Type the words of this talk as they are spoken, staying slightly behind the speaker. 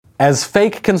As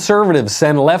fake conservatives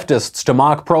send leftists to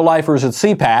mock pro-lifers at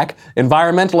CPAC,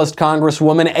 environmentalist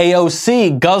Congresswoman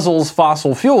AOC guzzles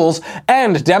fossil fuels,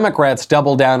 and Democrats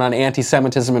double down on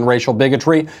anti-Semitism and racial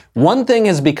bigotry, one thing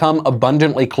has become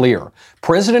abundantly clear.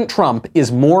 President Trump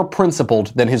is more principled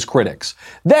than his critics.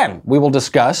 Then we will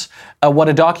discuss what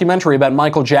a documentary about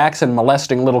Michael Jackson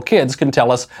molesting little kids can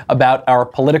tell us about our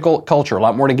political culture. A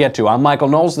lot more to get to. I'm Michael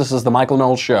Knowles. This is The Michael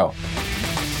Knowles Show.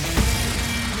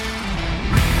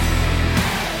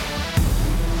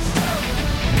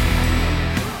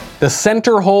 The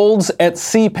center holds at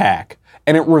CPAC,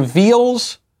 and it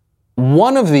reveals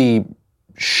one of the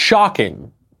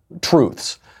shocking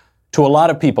truths to a lot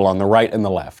of people on the right and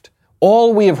the left.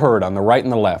 All we have heard on the right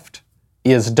and the left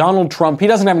is Donald Trump. He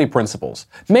doesn't have any principles.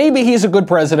 Maybe he's a good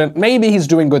president. Maybe he's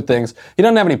doing good things. He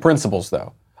doesn't have any principles,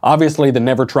 though. Obviously, the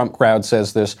Never Trump crowd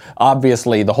says this.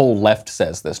 Obviously, the whole left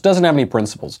says this. Doesn't have any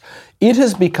principles. It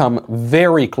has become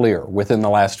very clear within the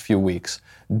last few weeks.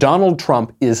 Donald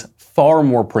Trump is far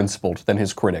more principled than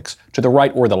his critics, to the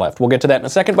right or the left. We'll get to that in a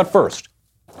second, but first,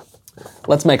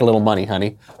 let's make a little money,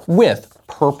 honey, with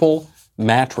Purple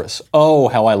Mattress. Oh,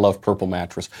 how I love Purple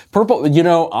Mattress. Purple, you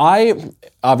know,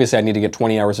 obviously I need to get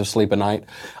 20 hours of sleep a night.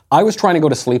 I was trying to go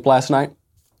to sleep last night,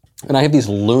 and I have these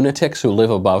lunatics who live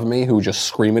above me who just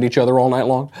scream at each other all night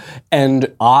long.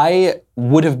 And I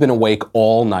would have been awake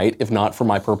all night if not for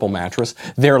my Purple Mattress.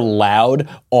 Their loud,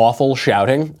 awful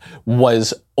shouting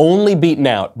was only beaten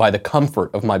out by the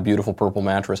comfort of my beautiful Purple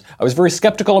Mattress. I was very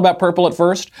skeptical about Purple at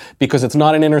first because it's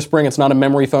not an inner spring, it's not a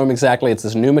memory foam exactly. It's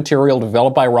this new material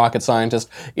developed by rocket scientists.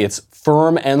 It's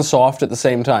firm and soft at the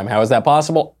same time. How is that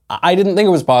possible? I didn't think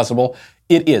it was possible.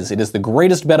 It is. It is the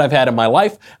greatest bed I've had in my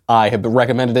life. I have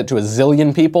recommended it to a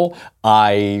zillion people.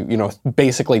 I,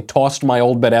 basically tossed my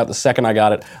old bed out the second I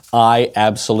got it. I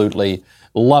absolutely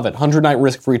love it. 100-night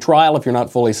risk-free trial. If you're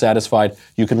not fully satisfied,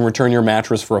 you can return your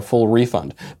mattress for a full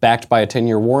refund. Backed by a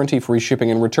 10-year warranty, free shipping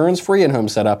and returns, free in-home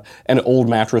setup, and old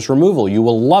mattress removal. You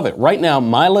will love it. Right now,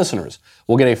 my listeners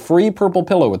will get a free Purple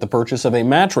pillow with the purchase of a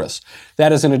mattress.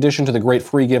 That is in addition to the great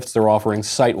free gifts they're offering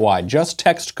site-wide. Just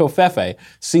text COVFEFE,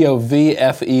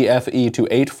 C-O-V-F-E-F-E, to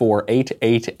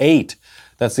 84888.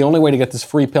 That's the only way to get this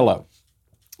free pillow.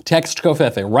 Text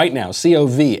COVFEFE right now,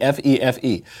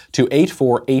 C-O-V-F-E-F-E, to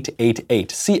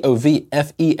 84888.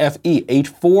 C-O-V-F-E-F-E,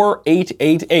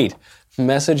 84888.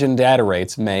 Message and data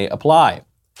rates may apply.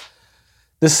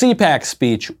 The CPAC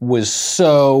speech was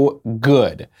so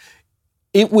good.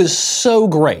 It was so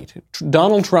great.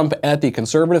 Donald Trump at the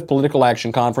Conservative Political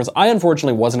Action Conference. I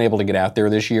unfortunately wasn't able to get out there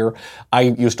this year. I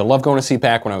used to love going to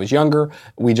CPAC when I was younger.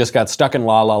 We just got stuck in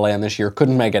La La Land this year.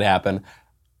 Couldn't make it happen.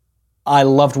 I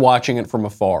loved watching it from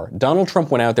afar. Donald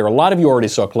Trump went out there. A lot of you already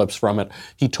saw clips from it.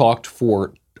 He talked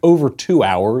for over 2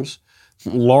 hours,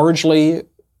 largely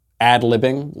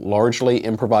ad-libbing, largely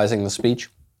improvising the speech.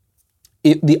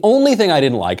 The only thing I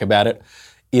didn't like about it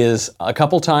is a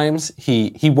couple times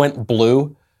he went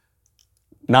blue.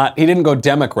 He didn't go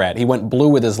Democrat. He went blue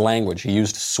with his language. He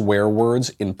used swear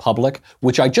words in public,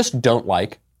 which I just don't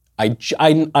like.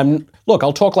 Look,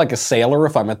 I'll talk like a sailor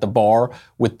if I'm at the bar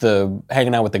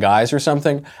hanging out with the guys or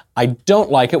something. I don't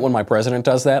like it when my president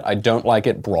does that. I don't like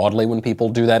it broadly when people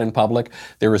do that in public.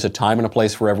 There is a time and a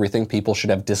place for everything. People should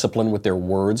have discipline with their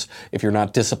words. If you're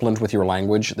not disciplined with your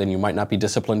language, then you might not be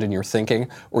disciplined in your thinking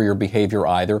or your behavior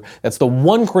either. That's the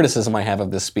one criticism I have of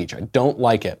this speech. I don't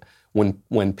like it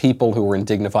when people who are in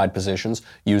dignified positions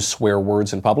use swear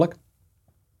words in public.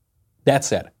 That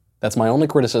said, that's my only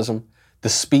criticism. The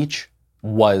speech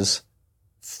was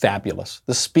fabulous.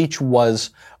 The speech was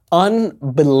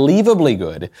unbelievably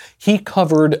good. He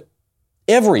covered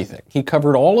everything. He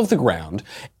covered all of the ground.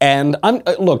 And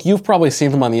look, you've probably seen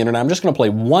him on the internet. I'm just going to play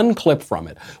one clip from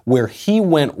it where he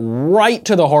went right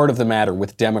to the heart of the matter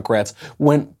with Democrats,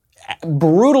 went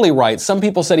brutally right. Some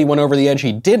people said he went over the edge.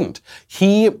 He didn't.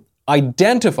 He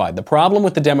identified the problem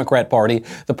with the Democrat Party,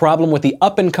 the problem with the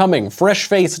up-and-coming,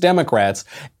 fresh-faced Democrats,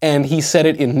 and he said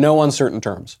it in no uncertain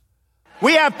terms.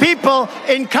 We have people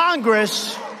in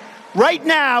Congress, right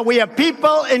now, we have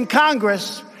people in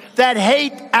Congress that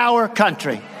hate our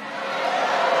country.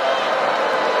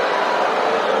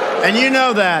 And you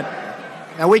know that.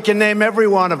 And we can name every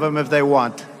one of them if they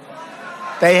want.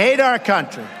 They hate our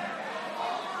country.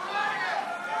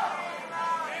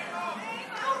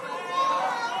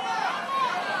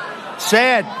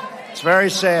 Sad. It's very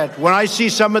sad. When I see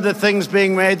some of the things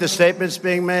being made, the statements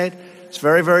being made, it's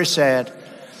very, very sad.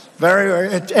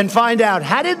 And find out,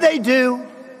 how did they do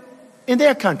in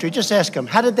their country? Just ask them,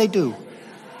 how did they do?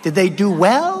 Did they do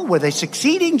well? Were they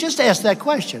succeeding? Just ask that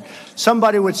question.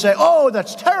 Somebody would say, oh,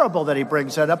 that's terrible that he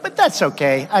brings that up, but that's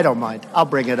okay. I don't mind. I'll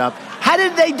bring it up. How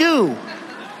did they do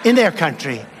in their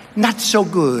country? Not so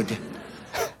good.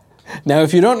 Now,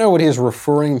 if you don't know what he's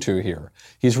referring to here,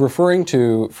 he's referring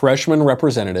to freshman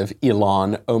Representative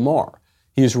Ilhan Omar.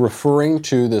 He's referring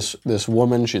to this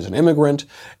woman. She's an immigrant,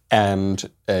 and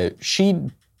she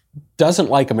doesn't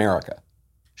like America.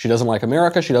 She doesn't like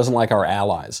America. She doesn't like our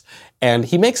allies. And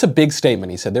he makes a big statement.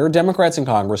 He said, there are Democrats in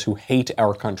Congress who hate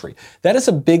our country. That is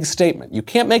a big statement. You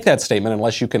can't make that statement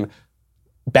unless you can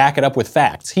back it up with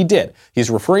facts. He did. He's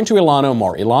referring to Ilhan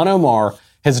Omar. Ilhan Omar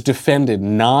has defended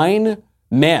 9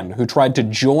 men who tried to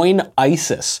join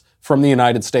ISIS from the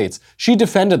United States. She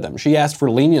defended them. She asked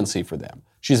for leniency for them.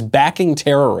 She's backing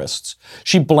terrorists.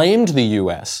 She blamed the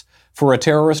U.S. for a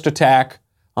terrorist attack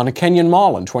on a Kenyan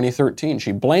mall in 2013.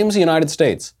 She blames the United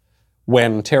States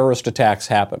when terrorist attacks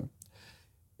happen.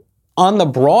 On the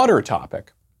broader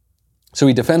topic, so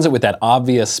he defends it with that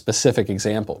obvious specific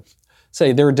example.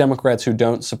 Say there are Democrats who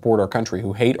don't support our country,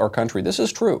 who hate our country. This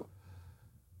is true.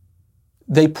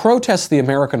 They protest the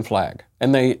American flag,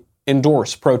 and they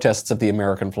endorse protests of the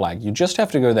American flag. You just have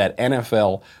to go to that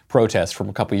NFL protest from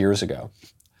a couple years ago.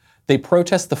 They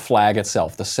protest the flag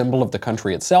itself, the symbol of the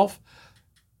country itself,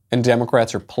 and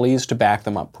Democrats are pleased to back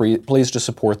them up, pleased to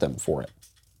support them for it.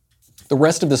 The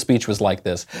rest of the speech was like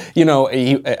this. You know,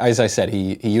 as I said,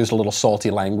 he used a little salty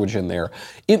language in there.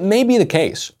 It may be the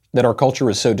case that our culture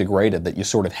is so degraded that you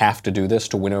sort of have to do this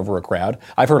to win over a crowd.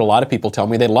 I've heard a lot of people tell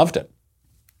me they loved it.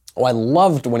 Oh, I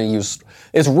loved when he used,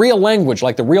 it's real language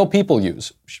like the real people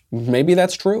use. Maybe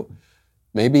that's true.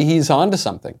 Maybe he's onto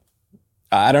something.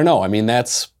 I don't know. I mean,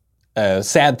 that's a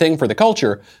sad thing for the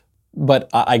culture, but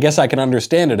I guess I can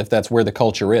understand it if that's where the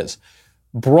culture is.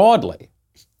 Broadly,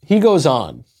 he goes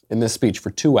on in this speech for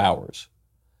 2 hours.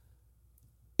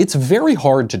 It's very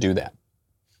hard to do that.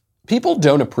 People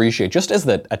don't appreciate, just as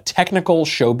a technical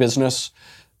show business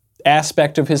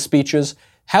aspect of his speeches,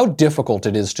 how difficult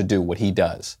it is to do what he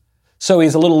does. So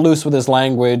he's a little loose with his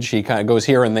language, he kind of goes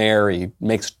here and there, he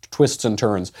makes twists and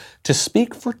turns. To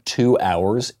speak for 2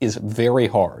 hours is very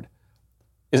hard,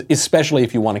 especially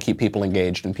if you want to keep people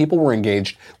engaged. And people were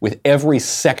engaged with every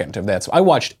second of that. So I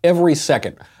watched every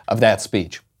second of that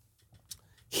speech.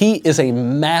 He is a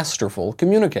masterful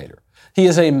communicator. He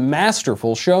is a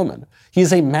masterful showman. He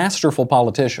is a masterful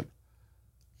politician.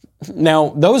 Now,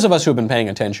 those of us who have been paying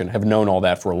attention have known all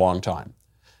that for a long time.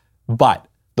 But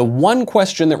the one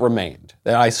question that remained,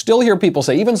 that I still hear people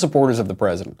say, even supporters of the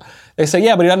president, they say,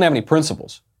 yeah, but he doesn't have any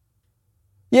principles.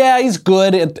 Yeah, he's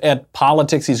good at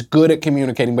politics, he's good at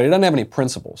communicating, but he doesn't have any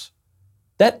principles.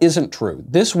 That isn't true.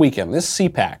 This weekend, this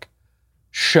CPAC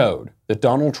showed that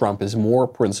Donald Trump is more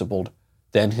principled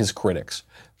than his critics.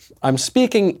 I'm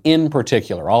speaking in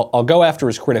particular. I'll go after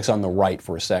his critics on the right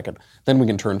for a second, then we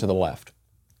can turn to the left.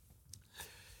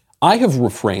 I have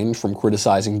refrained from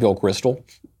criticizing Bill Kristol.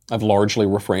 I've largely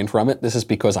refrained from it. This is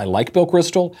because I like Bill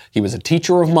Kristol. He was a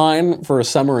teacher of mine for a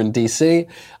summer in D.C.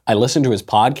 I listen to his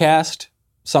podcast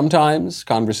sometimes,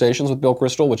 Conversations with Bill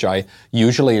Kristol, which I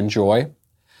usually enjoy.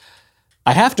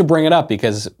 I have to bring it up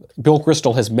because Bill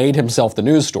Kristol has made himself the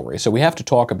news story, so we have to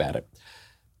talk about it.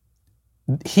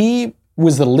 He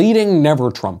was the leading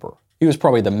Never Trumper. He was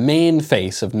probably the main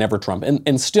face of Never Trump,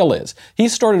 and still is. He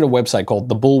started a website called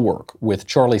The Bulwark with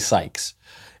Charlie Sykes.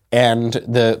 And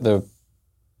the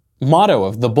motto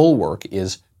of The Bulwark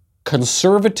is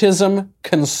conservatism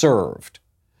conserved.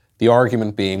 The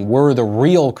argument being we're the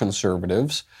real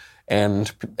conservatives, and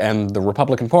the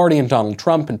Republican Party and Donald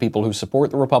Trump and people who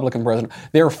support the Republican president,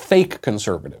 they're fake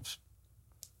conservatives.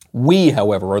 We,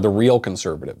 however, are the real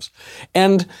conservatives.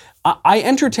 And I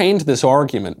entertained this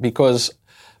argument because,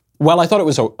 while I thought it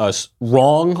was a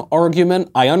wrong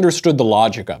argument, I understood the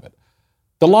logic of it.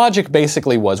 The logic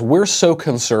basically was we're so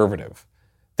conservative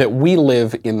that we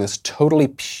live in this totally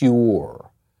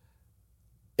pure,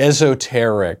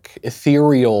 esoteric,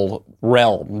 ethereal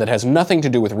realm that has nothing to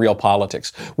do with real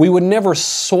politics. We would never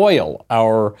soil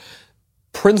our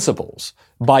principles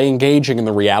by engaging in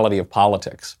the reality of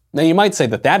politics. Now, you might say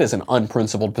that that is an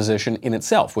unprincipled position in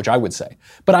itself, which I would say.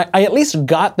 But I at least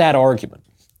got that argument.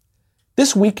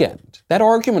 This weekend, that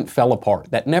argument fell apart.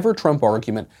 That Never Trump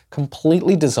argument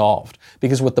completely dissolved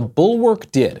because what the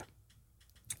Bulwark did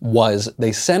was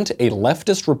they sent a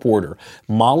leftist reporter,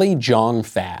 Molly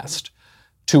Jong-Fast,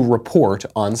 to report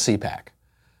on CPAC.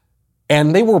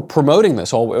 And they were promoting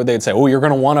this. They'd say, oh, you're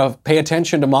going to want to pay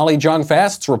attention to Molly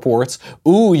Jong-Fast's reports.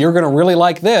 Ooh, you're going to really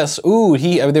like this. Ooh,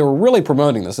 they were really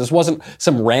promoting this. This wasn't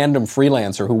some random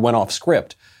freelancer who went off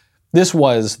script.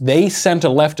 They sent a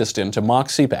leftist in to mock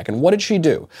CPAC. And what did she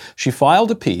do? She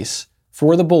filed a piece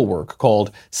for the Bulwark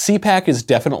called CPAC is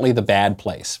Definitely the Bad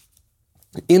Place.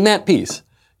 In that piece,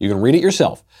 you can read it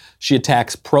yourself, she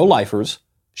attacks pro-lifers.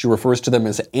 She refers to them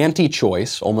as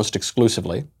anti-choice almost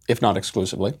exclusively, if not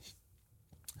exclusively.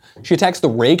 She attacks the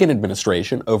Reagan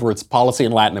administration over its policy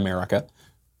in Latin America.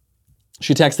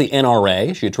 She attacks the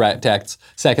NRA. She attacks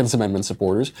Second Amendment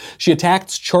supporters. She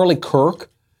attacks Charlie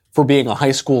Kirk for being a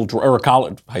college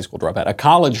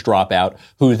dropout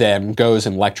who then goes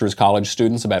and lectures college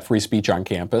students about free speech on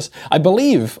campus.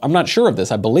 I'm not sure of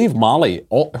this, I believe Molly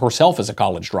herself is a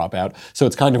college dropout, so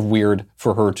it's kind of weird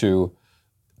for her to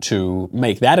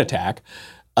make that attack.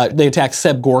 They attack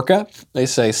Seb Gorka. They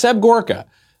say, Seb Gorka,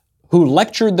 who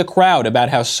lectured the crowd about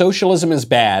how socialism is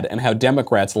bad and how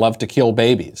Democrats love to kill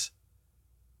babies.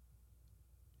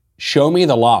 Show me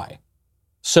the lie.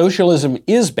 Socialism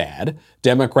is bad.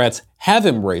 Democrats have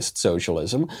embraced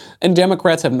socialism, and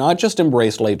Democrats have not just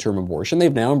embraced late-term abortion,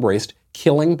 they've now embraced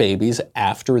killing babies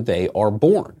after they are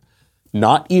born.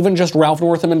 Not even just Ralph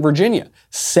Northam in Virginia.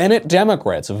 Senate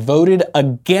Democrats voted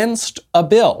against a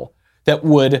bill that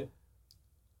would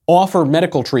offer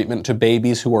medical treatment to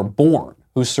babies who are born,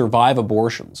 who survive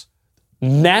abortions.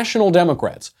 National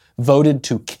Democrats voted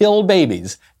to kill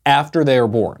babies after they are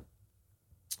born.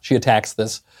 She attacks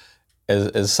this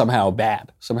as somehow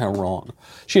bad, somehow wrong.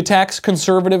 She attacks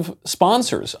conservative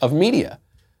sponsors of media,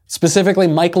 specifically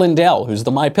Mike Lindell, who's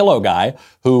the MyPillow guy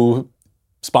who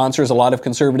sponsors a lot of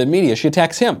conservative media. She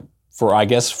attacks him for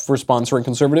sponsoring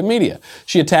conservative media.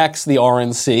 She attacks the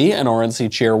RNC and RNC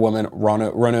chairwoman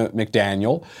Ronna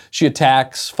McDaniel. She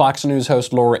attacks Fox News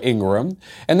host Laura Ingraham.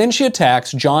 And then she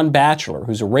attacks John Batchelor,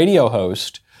 who's a radio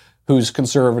host who's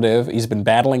conservative. He's been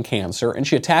battling cancer. And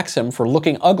she attacks him for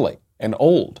looking ugly and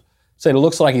old. Said it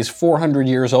looks like he's 400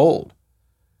 years old.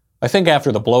 I think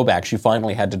after the blowback, she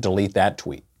finally had to delete that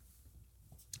tweet.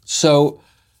 So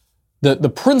the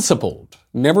principled,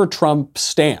 never Trump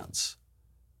stance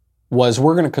was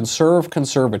we're going to conserve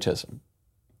conservatism.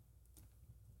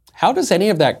 How does any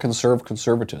of that conserve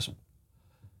conservatism?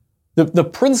 The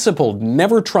principled,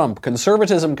 never Trump,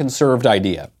 conservatism conserved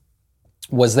idea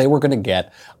was they were going to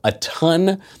get a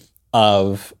ton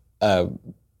of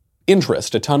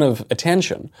interest, a ton of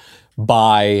attention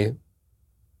by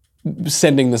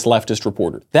sending this leftist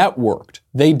reporter. That worked.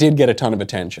 They did get a ton of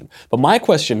attention. But my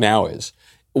question now is,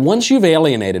 once you've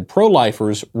alienated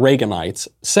pro-lifers, Reaganites,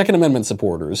 Second Amendment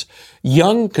supporters,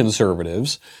 young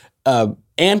conservatives,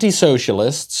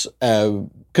 anti-socialists,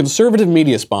 conservative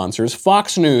media sponsors,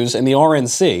 Fox News and the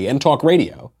RNC and talk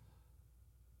radio,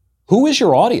 who is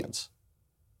your audience?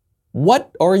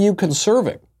 What are you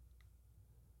conserving?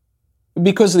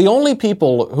 Because the only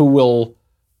people who will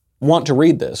want to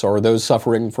read this are those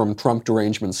suffering from Trump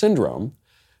derangement syndrome,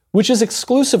 which is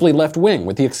exclusively left-wing,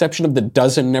 with the exception of the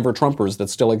dozen never-Trumpers that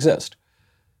still exist.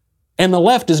 And the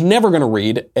left is never going to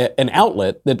read an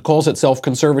outlet that calls itself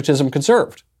conservatism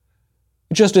conserved.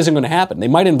 It just isn't going to happen. They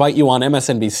might invite you on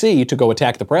MSNBC to go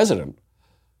attack the president,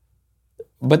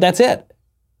 but that's it.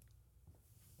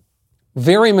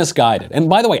 Very misguided. And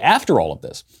by the way, after all of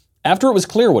this, after it was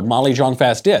clear what Molly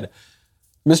Jong-Fast did,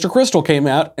 Mr. Kristol came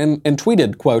out and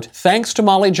tweeted, quote, "Thanks to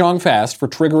Molly Jong-Fast for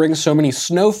triggering so many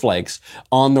snowflakes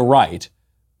on the right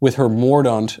with her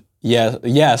mordaunt,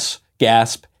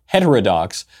 gasp,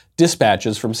 heterodox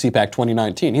dispatches from CPAC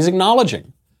 2019. He's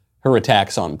acknowledging her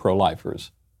attacks on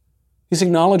pro-lifers. He's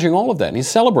acknowledging all of that, and he's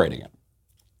celebrating it.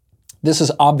 This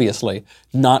is obviously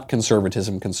not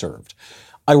conservatism conserved.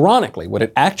 Ironically, what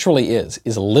it actually is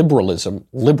liberalism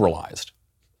liberalized.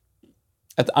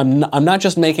 I'm not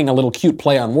just making a little cute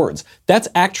play on words. That's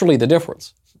actually the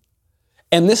difference.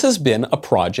 And this has been a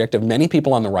project of many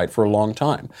people on the right for a long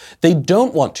time. They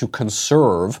don't want to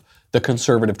conserve the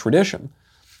conservative tradition.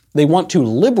 They want to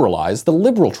liberalize the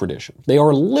liberal tradition. They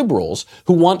are liberals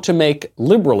who want to make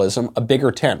liberalism a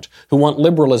bigger tent, who want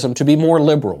liberalism to be more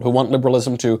liberal, who want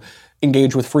liberalism to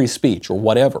engage with free speech or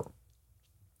whatever.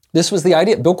 This was the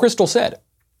idea. Bill Kristol said,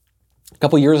 a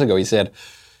couple years ago, he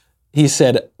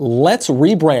said, let's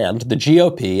rebrand the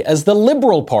GOP as the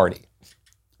liberal party.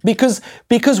 Because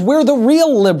we're the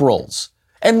real liberals.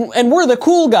 And we're the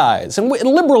cool guys. And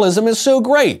liberalism is so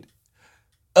great.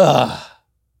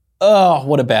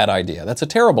 What a bad idea. That's a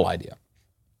terrible idea.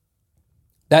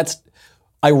 That's,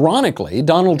 ironically,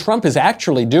 Donald Trump is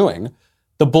actually doing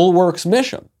the Bulwark's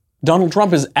mission. Donald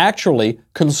Trump is actually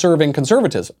conserving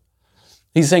conservatism.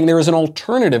 He's saying there is an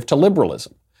alternative to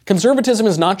liberalism. Conservatism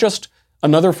is not just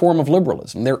another form of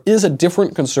liberalism. There is a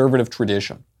different conservative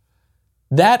tradition.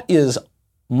 That is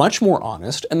much more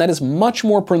honest, and that is much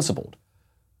more principled.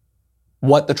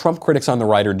 what the Trump critics on the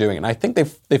right are doing. And I think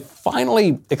they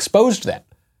finally exposed that.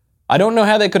 I don't know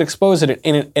how they could expose it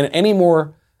in any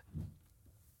more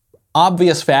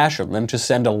obvious fashion than to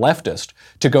send a leftist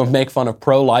to go make fun of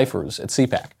pro-lifers at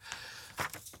CPAC.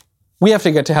 We have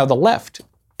to get to how the left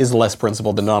is less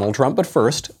principled than Donald Trump, but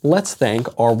first, let's thank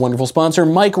our wonderful sponsor,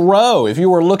 Mike Rowe. If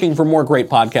you are looking for more great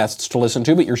podcasts to listen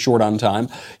to, but you're short on time,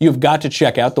 you've got to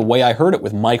check out The Way I Heard It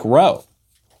with Mike Rowe.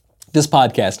 This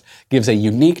podcast gives a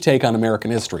unique take on American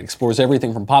history, explores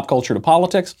everything from pop culture to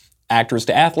politics, actors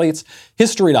to athletes,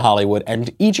 history to Hollywood,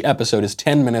 and each episode is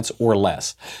 10 minutes or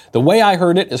less. The Way I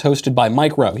Heard It is hosted by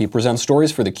Mike Rowe. He presents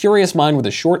stories for the curious mind with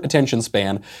a short attention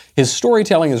span. His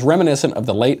storytelling is reminiscent of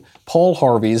the late Paul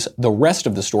Harvey's The Rest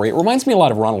of the Story. It reminds me a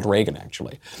lot of Ronald Reagan,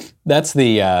 actually. It's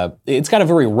got a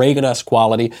very Reagan-esque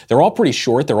quality. They're all pretty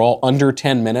short. They're all under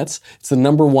 10 minutes. It's the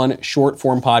 #1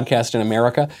 short-form podcast in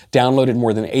America, downloaded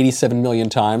more than 87 million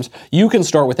times. You can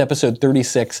start with episode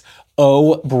 36,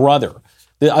 Oh Brother.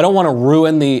 I don't want to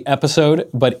ruin the episode,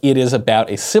 but it is about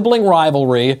a sibling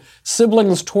rivalry,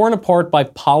 siblings torn apart by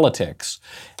politics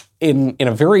in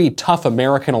a very tough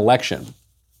American election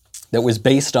that was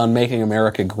based on making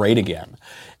America great again,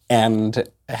 and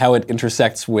how it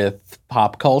intersects with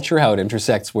pop culture, how it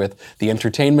intersects with the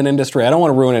entertainment industry. I don't want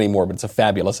to ruin it anymore, but it's a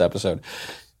fabulous episode.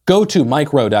 Go to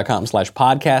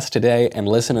mikerowe.com/podcast today and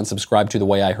listen and subscribe to The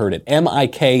Way I Heard It.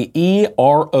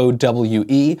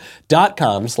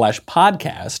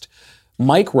 MikeRowe.com/podcast.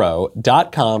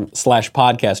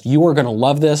 MikeRowe.com/podcast. You are going to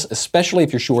love this, especially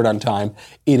if you're short on time.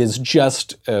 It is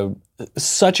just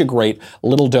such a great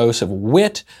little dose of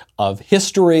wit, of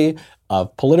history,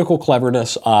 of political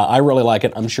cleverness. I really like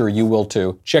it. I'm sure you will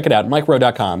too. Check it out,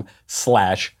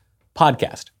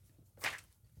 MikeRowe.com/podcast.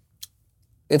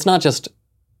 It's not just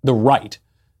the right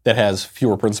that has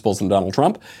fewer principles than Donald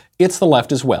Trump. It's the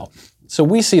left as well. So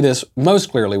we see this most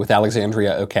clearly with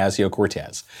Alexandria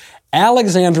Ocasio-Cortez.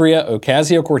 Alexandria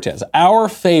Ocasio-Cortez, our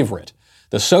favorite,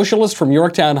 the socialist from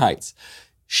Yorktown Heights,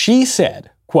 she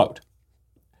said, quote,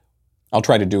 I'll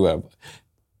try to do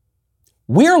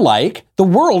we're like, the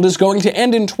world is going to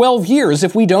end in 12 years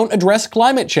if we don't address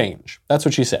climate change. That's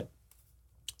what she said.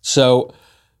 So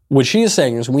what she is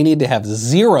saying is we need to have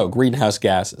 0 greenhouse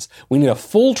gases. We need a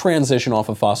full transition off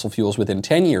of fossil fuels within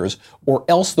 10 years, or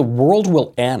else the world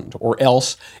will end, or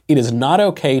else it is not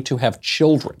okay to have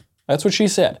children. That's what she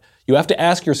said. You have to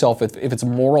ask yourself if it's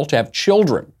moral to have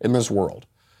children in this world.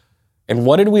 And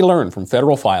what did we learn from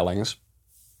federal filings?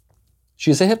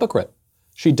 She's a hypocrite.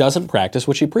 She doesn't practice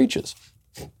what she preaches.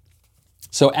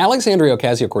 So Alexandria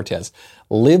Ocasio-Cortez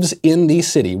lives in the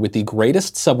city with the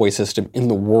greatest subway system in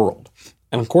the world.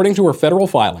 And according to her federal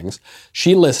filings,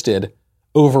 she listed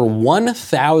over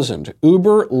 1,000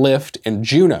 Uber, Lyft, and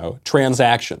Juno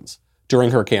transactions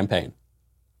during her campaign.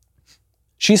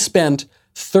 She spent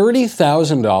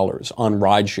 $30,000 on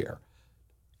rideshare.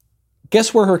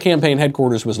 Guess where her campaign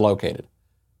headquarters was located?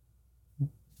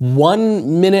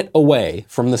 1 minute away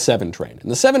from the 7 train.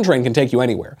 And the 7 train can take you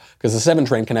anywhere, because the 7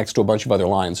 train connects to a bunch of other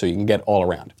lines, so you can get all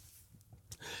around.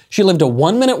 She lived a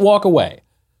 1-minute walk away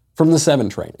from the 7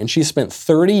 train, and she spent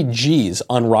 30 G's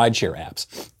on rideshare apps.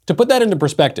 To put that into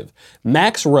perspective,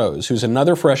 Max Rose, who's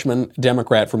another freshman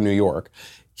Democrat from New York,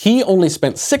 he only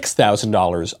spent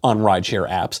 $6,000 on rideshare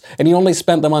apps, and he only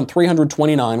spent them on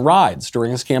 329 rides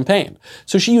during his campaign.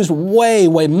 So she used way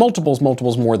multiples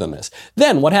more than this.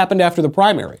 Then what happened after the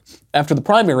primary? After the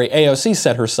primary, AOC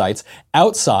set her sights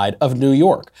outside of New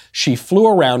York. She flew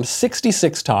around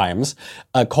 66 times,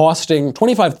 costing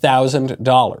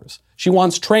 $25,000. She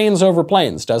wants trains over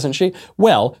planes, doesn't she?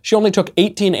 Well, she only took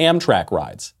 18 Amtrak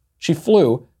rides. She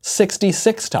flew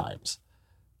 66 times.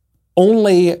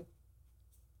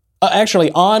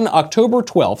 Actually, on October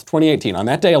 12th, 2018, on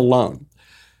that day alone,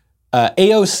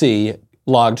 AOC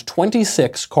logged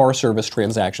 26 car service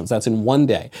transactions. That's in one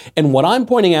day. And what I'm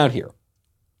pointing out here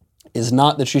is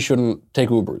not that she shouldn't take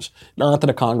Ubers, not that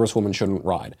a congresswoman shouldn't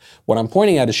ride. What I'm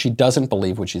pointing out is she doesn't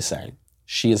believe what she's saying.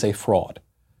 She is a fraud.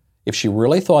 If she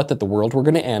really thought that the world were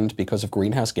going to end because of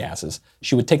greenhouse gases,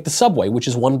 she would take the subway, which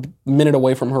is 1 minute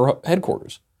away from her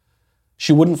headquarters.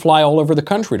 She wouldn't fly all over the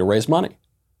country to raise money.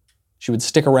 She would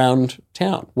stick around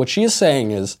town. What she is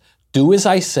saying is, do as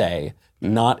I say,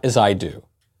 not as I do.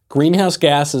 Greenhouse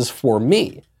gases for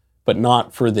me, but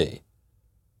not for thee.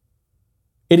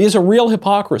 It is a real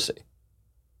hypocrisy.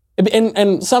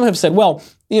 And some have said, well,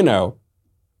 you know,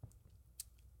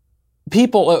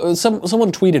 people,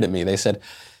 someone tweeted at me, they said,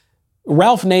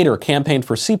 Ralph Nader campaigned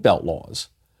for seatbelt laws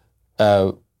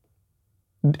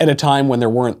at a time when there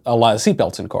weren't a lot of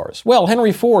seatbelts in cars. Well,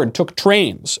 Henry Ford took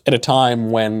trains at a time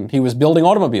when he was building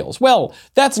automobiles. Well,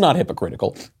 that's not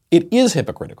hypocritical. It is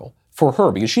hypocritical for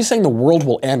her, because she's saying the world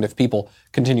will end if people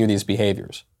continue these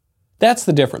behaviors. That's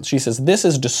the difference. She says this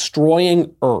is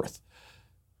destroying Earth,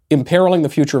 imperiling the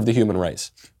future of the human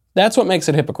race. That's what makes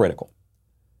it hypocritical.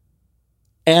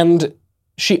 And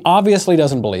she obviously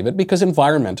doesn't believe it because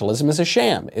environmentalism is a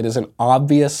sham. It is an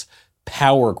obvious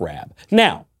power grab.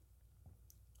 Now,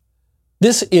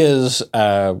 this is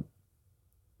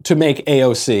to make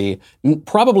AOC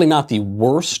probably not the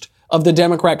worst of the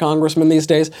Democrat congressmen these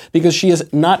days, because she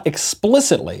is not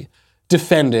explicitly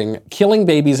defending killing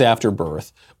babies after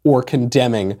birth or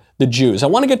condemning the Jews. I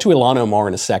want to get to Ilhan Omar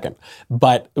in a second,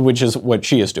 which is what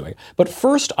she is doing. But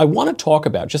first, I want to talk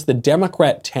about just the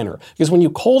Democrat tenor, because when you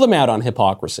call them out on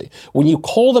hypocrisy, when you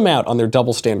call them out on their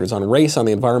double standards, on race, on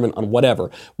the environment, on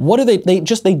whatever, what do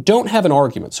they don't have an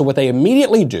argument. So what they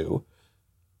immediately do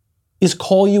is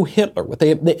call you Hitler.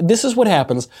 This is what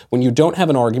happens when you don't have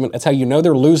an argument. That's how you know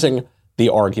they're losing the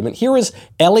argument. Here is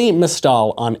Elie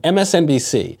Mystal on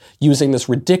MSNBC using this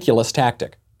ridiculous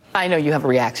tactic. I know you have a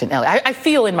reaction, Elie. I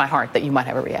feel in my heart that you might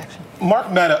have a reaction.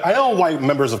 Mark Meadows, I know white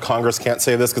members of Congress can't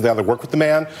say this because they have to work with the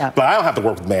man, but I don't have to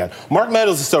work with the man. Mark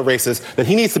Meadows is so racist that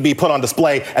he needs to be put on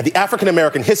display at the African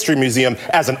American History Museum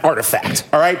as an artifact,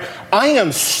 all right? I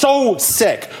am so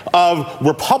sick of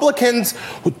Republicans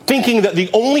thinking that the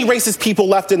only racist people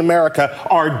left in America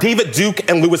are David Duke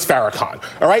and Louis Farrakhan,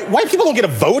 all right? White people don't get a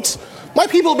vote. White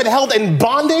people have been held in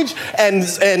bondage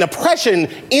and oppression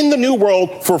in the New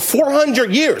World for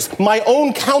 400 years. My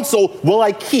own counsel will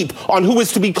I keep on who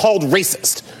is to be called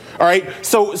racist. All right.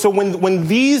 So when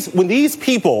these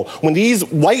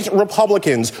white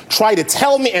Republicans try to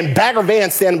tell me, and Bagger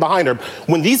Vance standing behind her,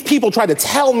 when these people try to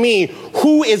tell me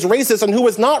who is racist and who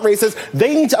is not racist,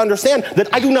 they need to understand that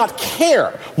I do not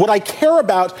care. What I care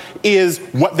about is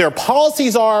what their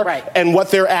policies are and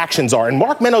what their actions are. And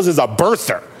Mark Meadows is a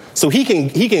birther. So he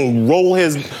can roll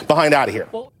his behind out of here.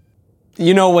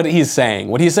 You know what he's saying?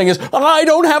 What he's saying is, I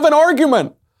don't have an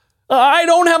argument. I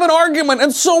don't have an argument,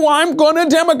 and so I'm going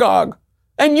to demagogue.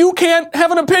 And you can't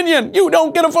have an opinion. You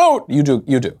don't get a vote. You do.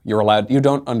 You're allowed. You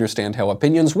don't understand how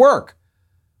opinions work.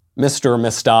 Mr.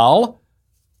 Mystal.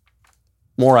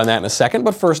 More on that in a second,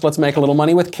 but first let's make a little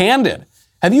money with Candid.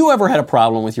 Have you ever had a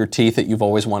problem with your teeth that you've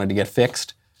always wanted to get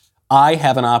fixed? I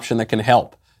have an option that can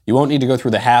help. You won't need to go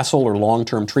through the hassle or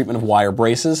long-term treatment of wire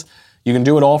braces. You can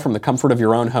do it all from the comfort of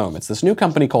your own home. It's this new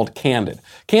company called Candid.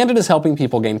 Candid is helping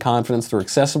people gain confidence through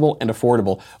accessible and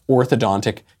affordable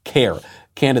orthodontic care.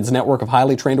 Candid's network of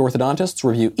highly trained orthodontists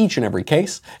review each and every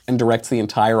case and directs the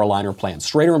entire aligner plan.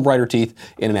 Straighter and brighter teeth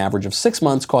in an average of 6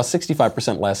 months cost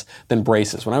 65% less than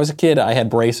braces. When I was a kid, I had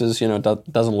braces. It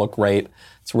doesn't look great.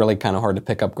 It's really kind of hard to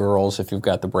pick up girls if you've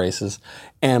got the braces.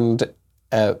 And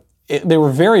they were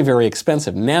very, very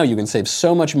expensive. Now you can save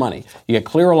so much money. You get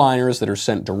clear aligners that are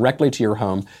sent directly to your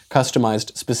home,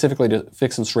 customized specifically to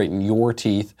fix and straighten your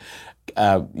teeth.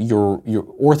 Your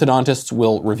orthodontists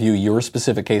will review your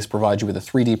specific case, provide you with a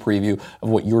 3D preview of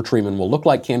what your treatment will look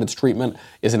like. Candid's treatment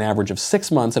is an average of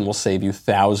 6 months and will save you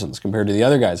thousands compared to the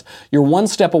other guys. You're one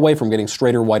step away from getting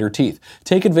straighter, whiter teeth.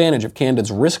 Take advantage of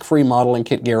Candid's risk-free modeling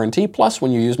kit guarantee. Plus,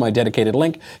 when you use my dedicated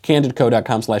link,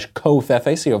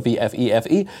 candidco.com/covfefe,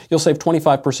 C-O-V-F-E-F-E, you'll save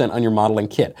 25% on your modeling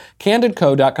kit.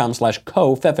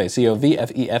 candidco.com/covfefe,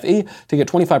 C-O-V-F-E-F-E, to get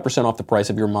 25% off the price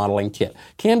of your modeling kit.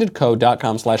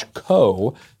 candidco.com/covfefe.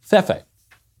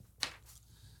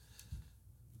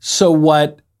 So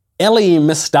what Elie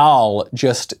Mystal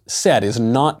just said is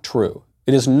not true.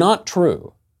 It is not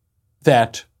true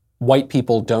that white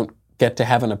people don't get to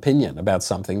have an opinion about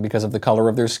something because of the color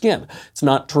of their skin. It's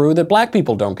not true that black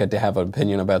people don't get to have an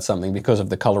opinion about something because of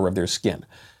the color of their skin.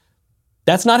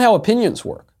 That's not how opinions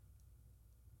work.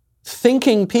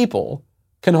 Thinking people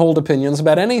can hold opinions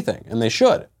about anything, and they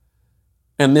should.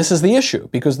 And this is the issue,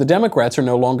 because the Democrats are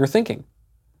no longer thinking.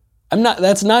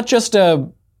 That's not just a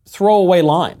throwaway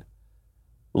line.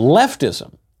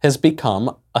 Leftism has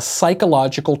become a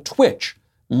psychological twitch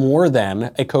more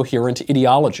than a coherent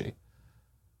ideology.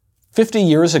 50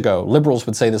 years ago, liberals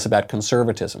would say this about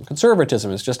conservatism.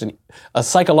 Conservatism is just a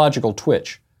psychological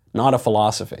twitch, not a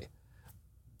philosophy.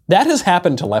 That has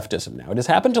happened to leftism now. It has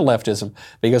happened to leftism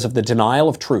because of the denial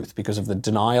of truth, because of the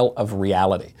denial of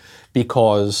reality,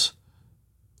 because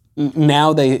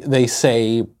now they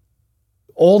say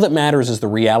all that matters is the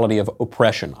reality of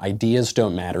oppression. Ideas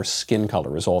don't matter. Skin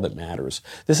color is all that matters.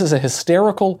 This is a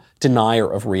hysterical denier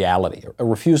of reality, a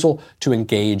refusal to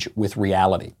engage with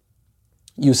reality.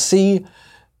 You see,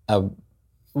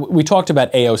 we talked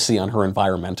about AOC on her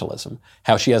environmentalism,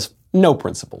 how she has no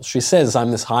principles. She says,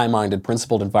 I'm this high-minded,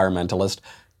 principled environmentalist.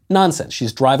 Nonsense.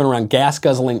 She's driving around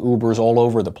gas-guzzling Ubers all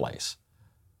over the place.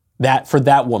 That for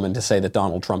that woman to say that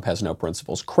Donald Trump has no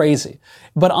principles, crazy.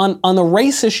 But on the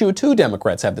race issue too,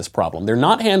 Democrats have this problem. They're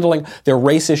not handling their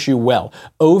race issue well.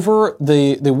 Over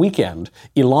the weekend,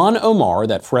 Ilhan Omar,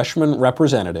 that freshman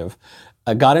representative,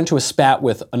 got into a spat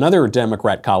with another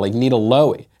Democrat colleague, Nita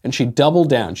Lowey, and she doubled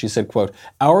down. She said, quote,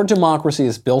 "Our democracy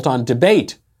is built on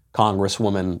debate,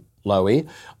 Congresswoman Lowey.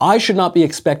 I should not be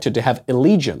expected to have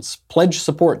allegiance, pledge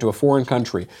support to a foreign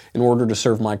country in order to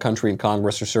serve my country in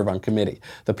Congress or serve on committee.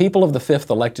 The people of the Fifth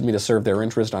elected me to serve their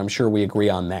interest. I'm sure we agree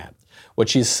on that." What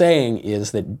she's saying is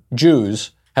that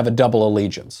Jews have a double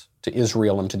allegiance to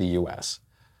Israel and to the U.S.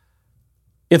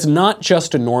 It's not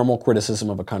just a normal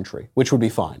criticism of a country, which would be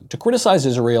fine. To criticize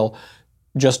Israel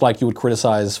just like you would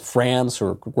criticize France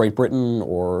or Great Britain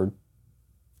or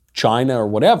China or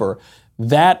whatever,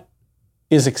 that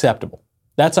is acceptable.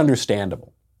 That's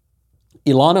understandable.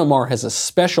 Ilhan Omar has a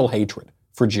special hatred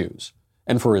for Jews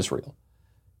and for Israel.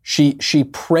 She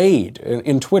prayed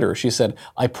in Twitter, she said,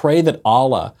 "I pray that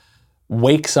Allah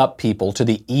wakes up people to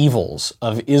the evils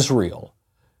of Israel.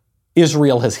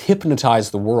 Israel has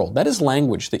hypnotized the world." That is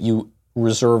language that you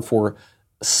reserve for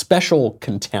special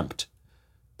contempt.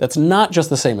 That's not just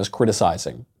the same as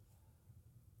criticizing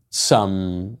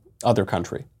some other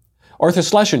country. Arthur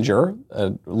Schlesinger,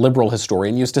 a liberal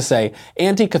historian, used to say,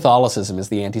 anti-Catholicism is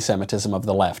the anti-Semitism of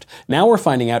the left. Now we're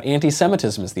finding out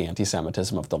anti-Semitism is the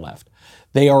anti-Semitism of the left.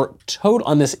 They are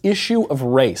on this issue of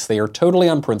race, they are totally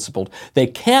unprincipled. They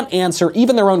can't answer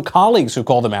even their own colleagues who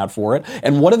call them out for it.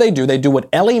 And what do? They do what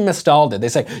Elie Mystal did. They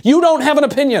say, "You don't have an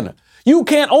opinion. You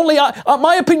can't, only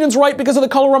my opinion's right because of the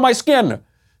color of my skin.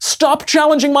 Stop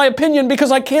challenging my opinion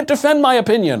because I can't defend my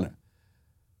opinion."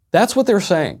 That's what they're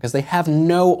saying, because they have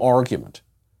no argument.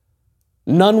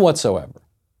 None whatsoever.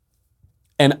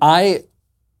 And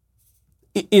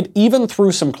it even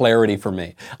threw some clarity for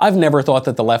me. I've never thought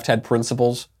that the left had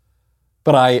principles,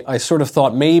 but I sort of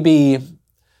thought maybe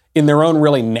in their own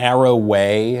really narrow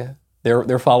way,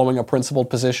 they're following a principled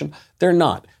position. They're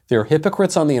not. They're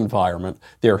hypocrites on the environment.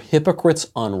 They're hypocrites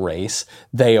on race.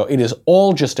 It is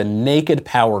all just a naked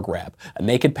power grab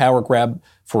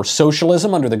for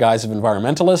socialism under the guise of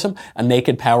environmentalism, a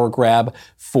naked power grab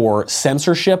for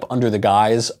censorship under the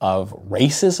guise of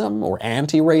racism or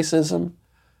anti-racism.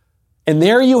 And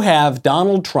there you have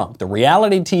Donald Trump, the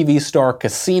reality TV star,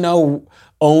 casino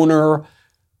owner,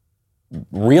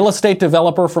 real estate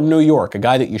developer from New York, a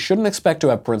guy that you shouldn't expect to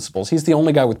have principles. He's the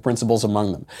only guy with principles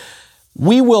among them.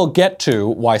 We will get to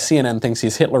why CNN thinks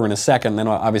he's Hitler in a second. Then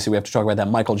obviously we have to talk about that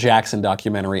Michael Jackson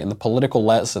documentary and the political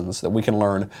lessons that we can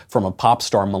learn from a pop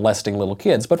star molesting little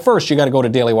kids. But first, you got to go to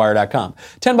dailywire.com.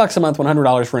 $10 a month,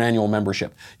 $100 for an annual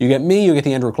membership. You get me, you get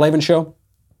the Andrew Klavan Show,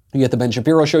 you get the Ben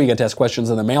Shapiro Show, you get to ask questions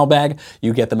in the mailbag,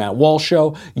 you get the Matt Walsh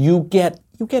Show, you get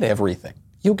everything.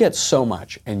 You get so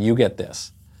much, and you get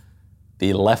this.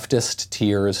 The Leftist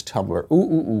Tears Tumbler.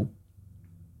 Ooh.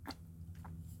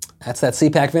 That's that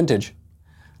CPAC vintage.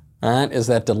 That is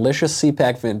that delicious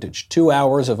CPAC vintage. 2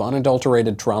 hours of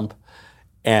unadulterated Trump,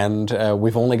 and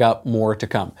we've only got more to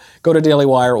come. Go to Daily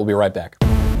Wire. We'll be right back.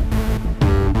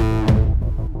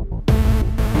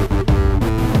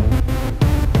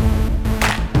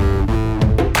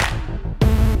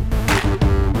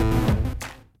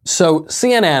 So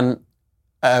CNN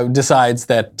decides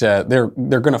that they're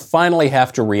going to finally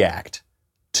have to react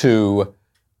to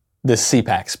this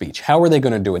CPAC speech. How are they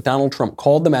going to do it? Donald Trump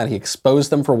called them out. He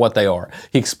exposed them for what they are.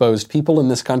 He exposed people in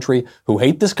this country who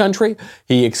hate this country.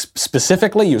 He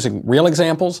specifically, using real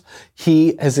examples,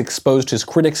 he has exposed his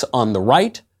critics on the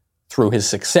right through his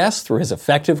success, through his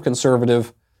effective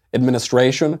conservative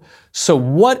administration. So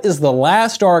what is the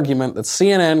last argument that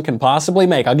CNN can possibly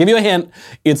make? I'll give you a hint.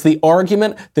 It's the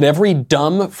argument that every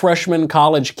dumb freshman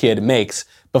college kid makes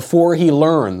before he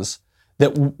learns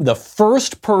that the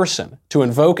first person to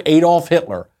invoke Adolf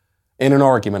Hitler in an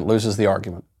argument loses the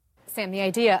argument. Sam, the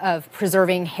idea of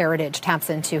preserving heritage taps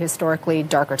into historically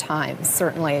darker times,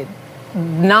 certainly.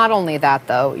 Not only that,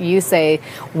 though, you say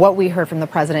what we heard from the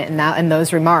president in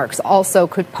those remarks also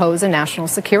could pose a national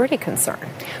security concern.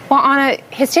 Well,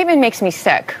 his statement makes me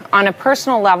sick. On a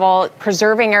personal level,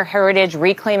 preserving our heritage,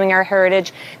 reclaiming our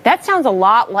heritage, that sounds a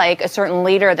lot like a certain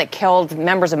leader that killed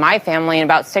members of my family and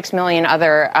about 6 million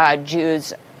other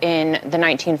Jews in the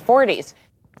 1940s.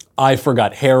 I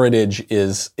forgot. Heritage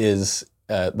is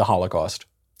the Holocaust.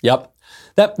 Yep.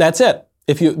 That's it.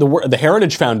 If the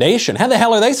Heritage Foundation, how the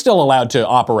hell are they still allowed to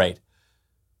operate?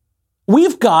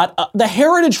 We've got the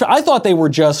Heritage. I thought they were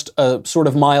just a sort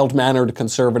of mild-mannered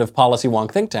conservative policy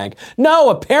wonk think tank. No,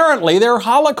 apparently they're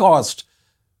Holocaust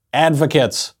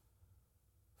advocates.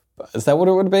 Is that what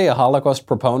it would be? A Holocaust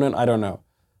proponent? I don't know.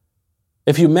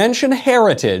 If you mention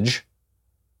heritage,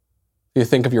 You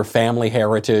think of your family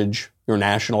heritage, your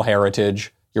national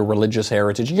heritage, your religious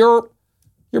heritage, you're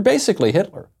basically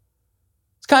Hitler.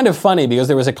 It's kind of funny because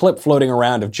there was a clip floating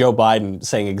around of Joe Biden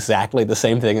saying exactly the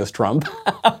same thing as Trump.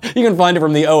 You can find it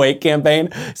from the 2008 campaign.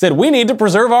 He said, "We need to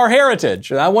preserve our heritage."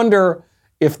 And I wonder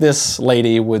if this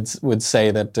lady would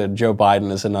say that Joe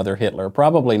Biden is another Hitler.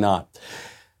 Probably not.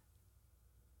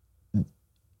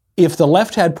 If the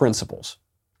left had principles,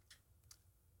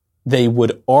 they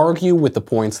would argue with the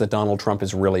points that Donald Trump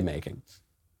is really making.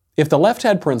 If the left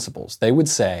had principles, they would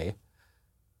say,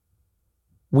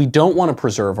 we don't want to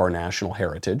preserve our national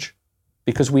heritage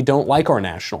because we don't like our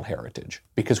national heritage,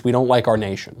 because we don't like our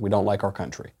nation, we don't like our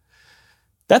country.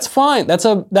 That's fine. That's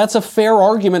a fair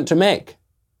argument to make.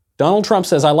 Donald Trump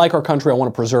says, I like our country, I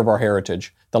want to preserve our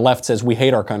heritage. The left says, we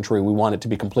hate our country, we want it to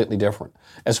be completely different.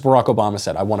 As Barack Obama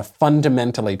said, I want to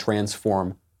fundamentally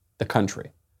transform the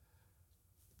country.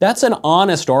 That's an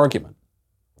honest argument.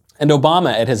 And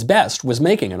Obama, at his best, was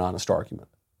making an honest argument.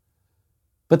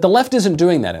 But the left isn't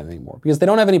doing that anymore because they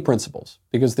don't have any principles,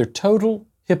 because they're total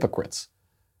hypocrites.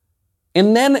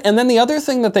 And then the other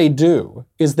thing that they do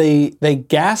is they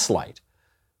gaslight.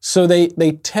 So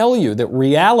they tell you that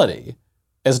reality,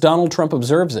 as Donald Trump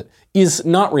observes it, is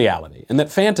not reality, and that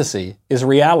fantasy is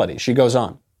reality. She goes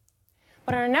on.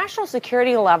 But on a national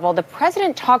security level, the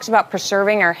president talks about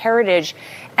preserving our heritage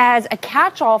as a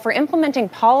catch-all for implementing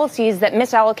policies that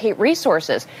misallocate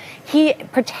resources. He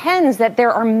pretends that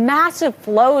there are massive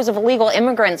flows of illegal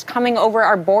immigrants coming over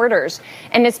our borders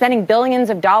and is spending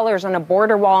billions of dollars on a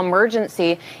border wall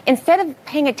emergency instead of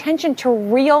paying attention to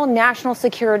real national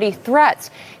security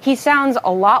threats. He sounds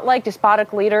a lot like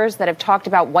despotic leaders that have talked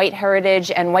about white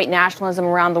heritage and white nationalism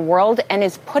around the world and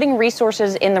is putting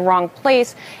resources in the wrong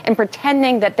place and pretending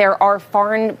that there are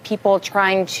foreign people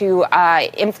trying to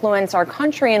influence our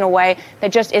country in a way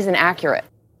that just isn't accurate.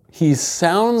 He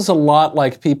sounds a lot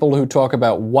like people who talk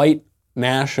about white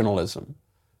nationalism.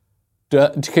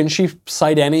 Can she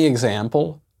cite any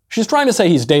example? She's trying to say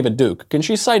he's David Duke. Can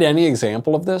she cite any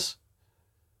example of this?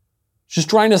 She's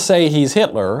trying to say he's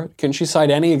Hitler. Can she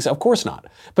cite any example? Of course not.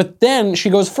 But then she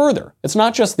goes further. It's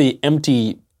not just the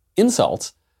empty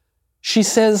insults. She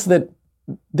says that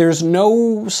there's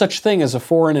no such thing as a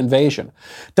foreign invasion.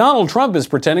 Donald Trump is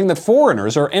pretending that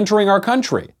foreigners are entering our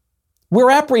country.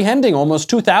 We're apprehending almost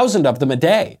 2,000 of them a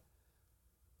day.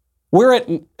 We're at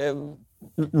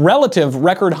relative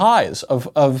record highs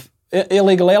of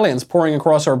illegal aliens pouring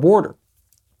across our border.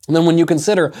 And then when you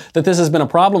consider that this has been a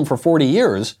problem for 40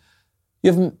 years,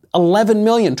 you have 11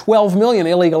 million, 12 million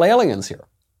illegal aliens here.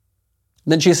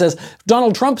 Then she says,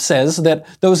 Donald Trump says that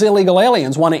those illegal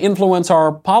aliens want to influence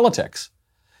our politics.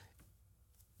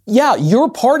 Yeah, your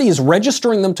party is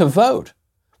registering them to vote.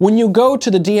 When you go to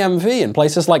the DMV in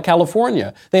places like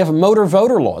California, they have motor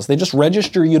voter laws. They just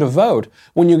register you to vote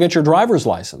when you get your driver's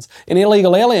license. An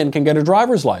illegal alien can get a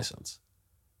driver's license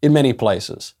in many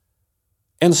places.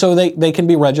 And so they can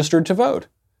be registered to vote.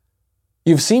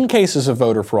 You've seen cases of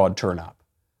voter fraud turn up.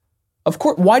 Of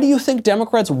course, why do you think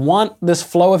Democrats want this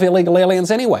flow of illegal aliens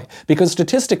anyway? Because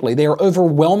statistically, they are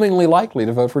overwhelmingly likely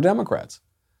to vote for Democrats.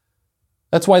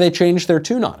 That's why they changed their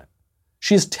tune on it.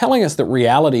 She's telling us that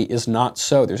reality is not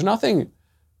so. There's nothing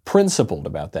principled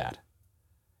about that.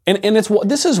 And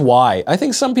this is why I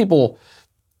think some people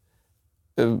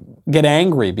get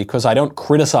angry because I don't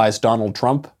criticize Donald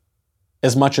Trump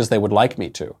as much as they would like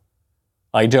me to.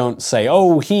 I don't say,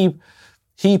 oh,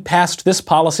 he passed this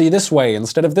policy this way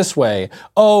instead of this way.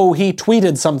 Oh, he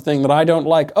tweeted something that I don't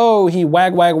like. Oh, he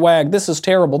wag. This is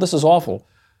terrible. This is awful.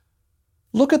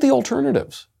 Look at the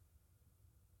alternatives.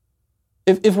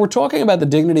 If we're talking about the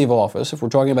dignity of office, if we're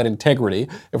talking about integrity,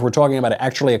 if we're talking about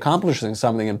actually accomplishing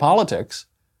something in politics,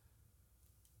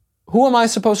 who am I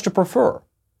supposed to prefer?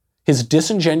 His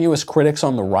disingenuous critics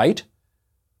on the right,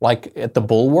 like at the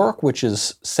Bulwark, which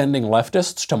is sending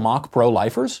leftists to mock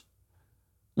pro-lifers?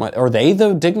 Are they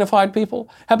the dignified people?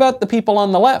 How about the people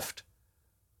on the left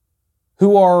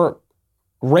who are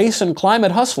race and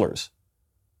climate hustlers,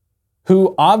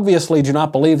 who obviously do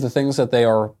not believe the things that they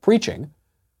are preaching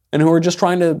and who are just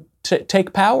trying to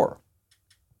take power?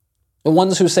 The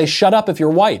ones who say, shut up if you're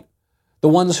white. The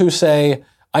ones who say,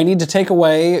 I need to take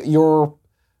away your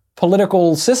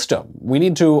political system. We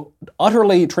need to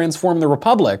utterly transform the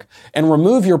republic and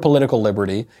remove your political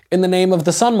liberty in the name of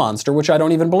the sun monster, which I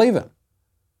don't even believe in.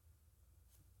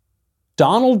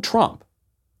 Donald Trump,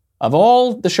 of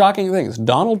all the shocking things,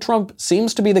 Donald Trump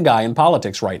seems to be the guy in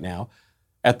politics right now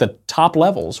at the top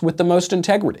levels with the most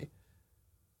integrity.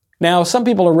 Now, some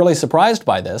people are really surprised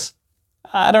by this.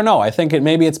 I don't know. I think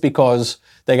maybe it's because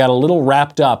they got a little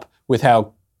wrapped up with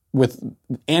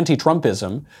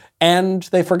anti-Trumpism, and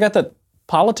they forget that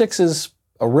politics is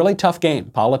a really tough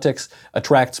game. Politics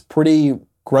attracts pretty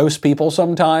gross people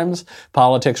sometimes.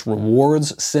 Politics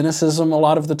rewards cynicism a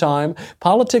lot of the time.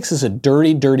 Politics is a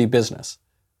dirty, dirty business.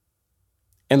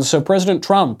 And so President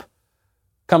Trump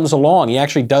comes along. He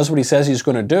actually does what he says he's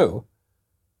going to do.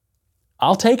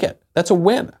 I'll take it. That's a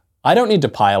win. I don't need to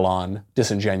pile on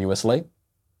disingenuously.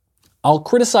 I'll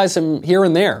criticize him here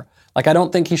and there. Like, I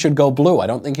don't think he should go blue. I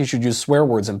don't think he should use swear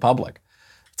words in public.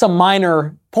 It's a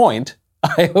minor point.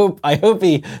 I hope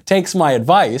he takes my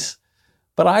advice,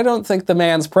 but I don't think the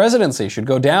man's presidency should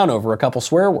go down over a couple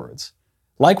swear words.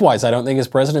 Likewise, I don't think his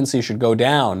presidency should go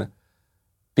down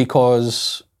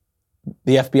because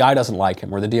the FBI doesn't like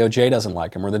him, or the DOJ doesn't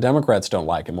like him, or the Democrats don't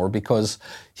like him, or because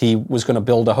he was going to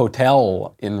build a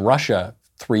hotel in Russia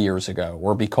 3 years ago,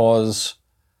 or because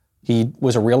he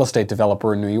was a real estate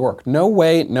developer in New York. No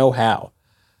way, no how.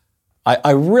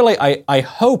 I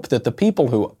hope that the people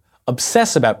who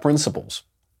obsess about principles,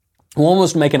 who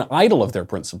almost make an idol of their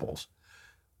principles,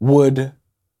 would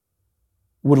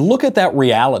look at that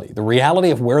reality, the reality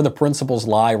of where the principles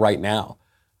lie right now.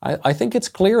 I think it's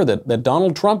clear that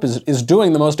Donald Trump is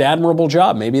doing the most admirable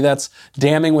job. Maybe that's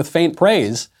damning with faint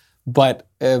praise, but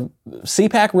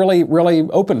CPAC really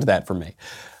opened that for me.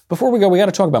 Before we go, we got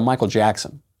to talk about Michael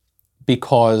Jackson,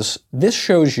 because this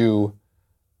shows you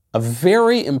a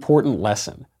very important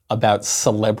lesson about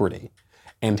celebrity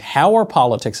and how our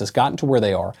politics has gotten to where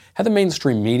they are, how the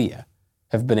mainstream media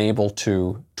have been able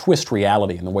to twist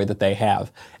reality in the way that they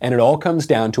have. And it all comes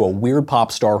down to a weird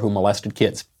pop star who molested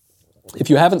kids. If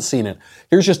you haven't seen it,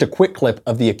 here's just a quick clip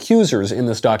of the accusers in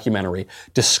this documentary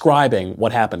describing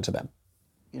what happened to them.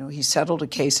 You know, he settled a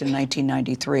case in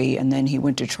 1993, and then he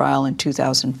went to trial in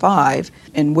 2005.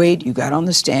 And Wade, you got on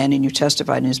the stand and you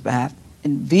testified in his behalf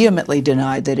and vehemently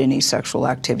denied that any sexual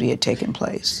activity had taken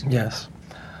place. Yes.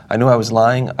 I knew I was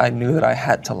lying. I knew that I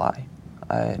had to lie.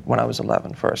 When I was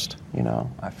 11 first, you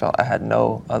know, I felt I had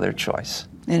no other choice.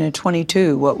 And at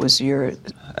 22, what was your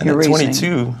and at reasoning?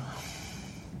 22,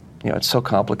 you know, it's so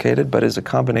complicated, but it's a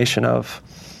combination of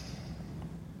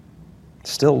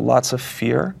still lots of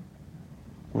fear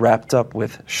wrapped up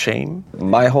with shame.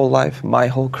 My whole life, my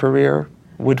whole career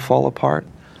would fall apart.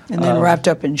 And then wrapped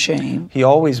up in shame. He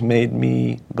always made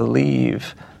me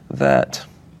believe that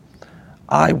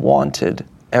I wanted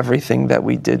everything that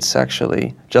we did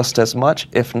sexually just as much,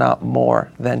 if not more,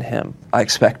 than him. I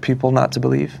expect people not to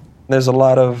believe. There's a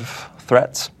lot of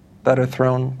threats that are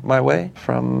thrown my way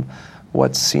from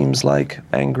what seems like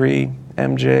angry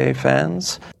MJ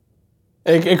fans.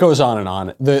 It goes on and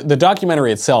on. The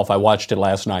documentary itself, I watched it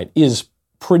last night, is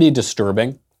pretty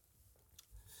disturbing.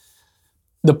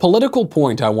 The political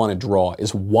point I want to draw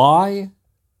is why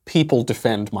people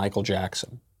defend Michael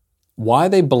Jackson. Why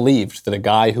they believed that a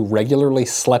guy who regularly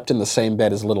slept in the same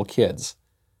bed as little kids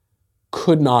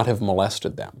could not have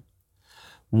molested them.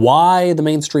 Why the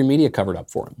mainstream media covered up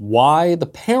for him. The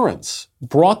parents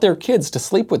brought their kids to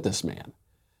sleep with this man.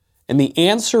 And the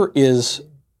answer is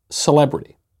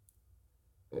celebrity.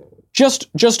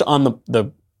 Just on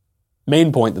the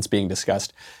main point that's being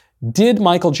discussed, did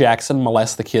Michael Jackson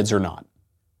molest the kids or not?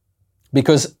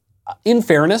 Because in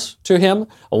fairness to him,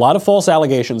 a lot of false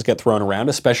allegations get thrown around,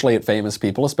 especially at famous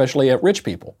people, especially at rich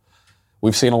people.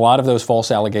 We've seen a lot of those false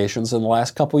allegations in the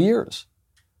last couple years.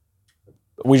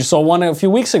 We just saw one a few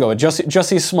weeks ago.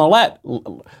 Jussie Smollett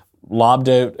lobbed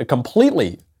a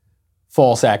completely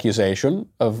false accusation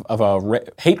of a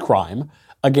hate crime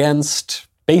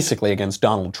basically against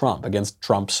Donald Trump, against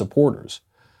Trump's supporters.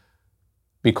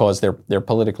 Because they're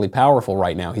politically powerful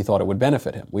right now, he thought it would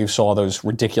benefit him. We saw those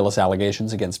ridiculous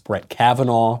allegations against Brett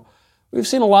Kavanaugh. We've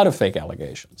seen a lot of fake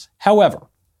allegations. However,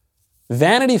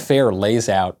 Vanity Fair lays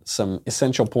out some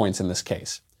essential points in this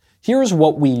case. Here's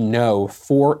what we know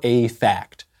for a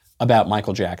fact about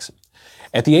Michael Jackson.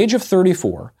 At the age of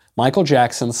 34, Michael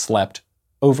Jackson slept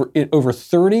over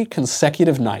 30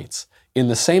 consecutive nights in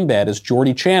the same bed as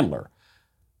Jordy Chandler,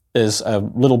 as a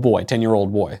little boy,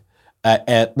 10-year-old boy,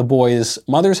 at the boy's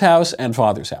mother's house and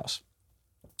father's house.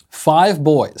 5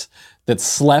 boys that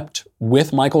slept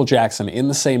with Michael Jackson in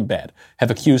the same bed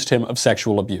have accused him of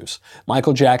sexual abuse.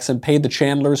 Michael Jackson paid the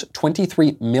Chandlers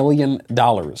 $23 million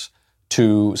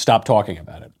to stop talking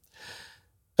about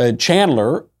it.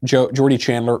 Jordy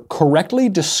Chandler, correctly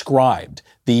described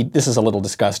this is a little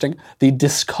disgusting, the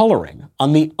discoloring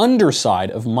on the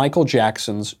underside of Michael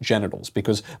Jackson's genitals,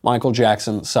 because Michael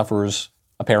Jackson suffered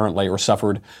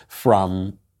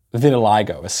from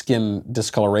vitiligo, a skin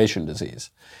discoloration disease.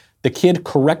 The kid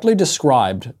correctly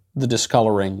described the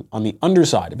discoloring on the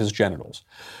underside of his genitals.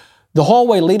 The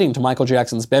hallway leading to Michael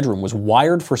Jackson's bedroom was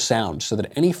wired for sound so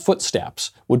that any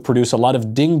footsteps would produce a lot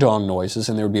of ding-dong noises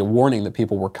and there would be a warning that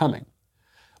people were coming.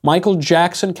 Michael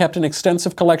Jackson kept an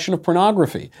extensive collection of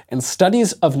pornography and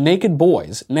studies of naked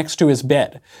boys next to his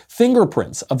bed.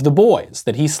 Fingerprints of the boys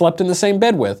that he slept in the same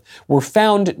bed with were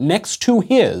found next to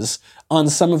his on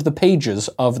some of the pages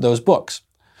of those books.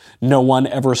 No one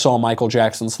ever saw Michael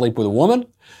Jackson sleep with a woman.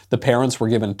 The parents were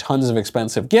given tons of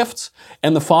expensive gifts,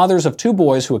 and the fathers of 2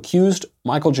 boys who accused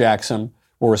Michael Jackson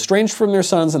were estranged from their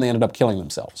sons and they ended up killing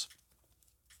themselves.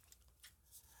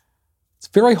 It's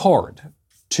very hard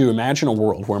to imagine a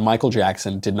world where Michael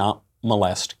Jackson did not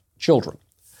molest children.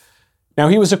 Now,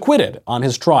 he was acquitted on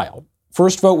his trial.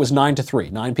 First vote was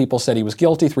 9-3. 9 people said he was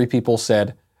guilty, 9 people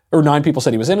said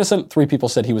he was innocent, 3 people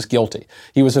said he was guilty.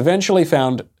 He was eventually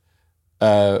found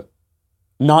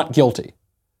not guilty.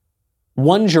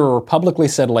 One juror publicly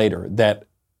said later that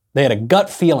they had a gut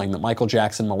feeling that Michael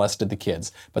Jackson molested the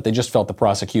kids, but they just felt the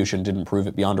prosecution didn't prove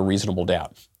it beyond a reasonable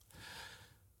doubt.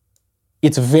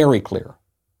 It's very clear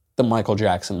that Michael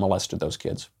Jackson molested those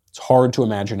kids. It's hard to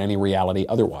imagine any reality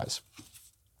otherwise.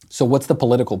 So what's the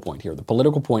political point here? The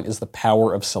political point is the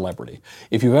power of celebrity.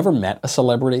 If you've ever met a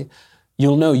celebrity,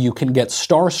 you'll know you can get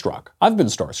starstruck. I've been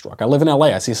starstruck. I live in LA.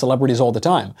 I see celebrities all the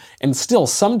time. And still,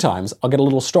 sometimes I'll get a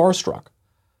little starstruck.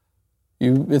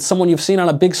 It's someone you've seen on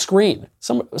a big screen.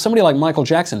 Somebody like Michael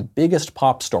Jackson, biggest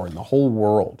pop star in the whole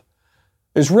world.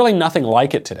 There's really nothing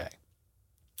like it today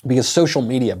because social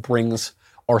media brings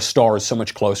our stars so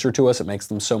much closer to us. It makes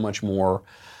them so much more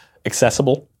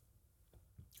accessible.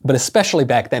 But especially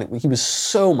back then, he was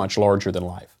so much larger than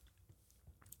life.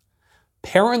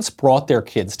 Parents brought their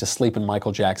kids to sleep in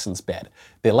Michael Jackson's bed.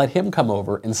 They let him come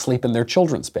over and sleep in their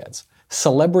children's beds.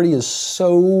 Celebrity is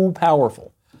so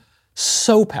powerful.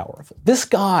 So powerful. This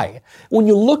guy, when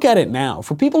you look at it now,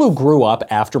 for people who grew up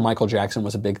after Michael Jackson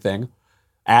was a big thing,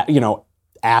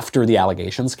 after the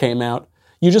allegations came out,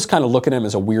 you just kind of look at him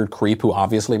as a weird creep who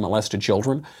obviously molested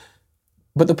children.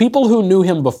 But the people who knew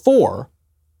him before,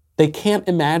 they can't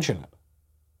imagine it.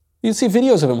 You see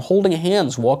videos of him holding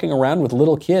hands, walking around with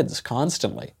little kids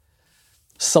constantly.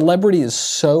 Celebrity is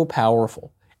so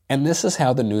powerful, and this is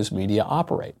how the news media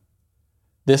operate.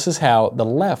 This is how the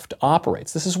left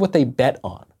operates. This is what they bet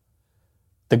on.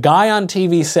 The guy on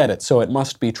TV said it, so it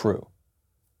must be true.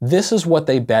 This is what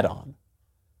they bet on.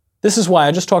 This is why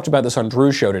I just talked about this on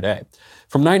Drew's show today.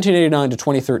 From 1989 to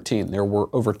 2013, there were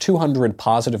over 200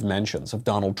 positive mentions of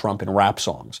Donald Trump in rap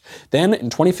songs. Then,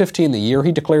 in 2015, the year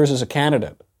he declares as a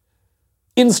candidate,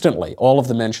 instantly, all of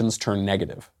the mentions turn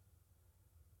negative.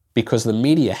 Because the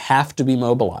media have to be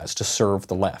mobilized to serve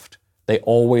the left. They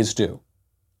always do.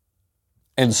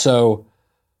 And so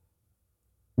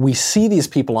we see these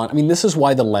people on, this is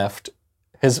why the left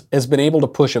has been able to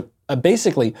push a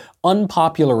basically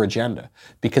unpopular agenda,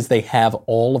 because they have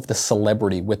all of the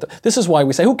celebrity with them. This is why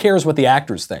we say, who cares what the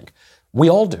actors think? We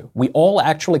all do. We all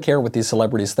actually care what these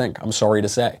celebrities think, I'm sorry to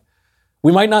say.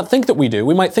 We might not think that we do.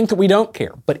 We might think that we don't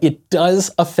care, but it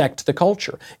does affect the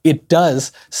culture. It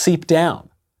does seep down.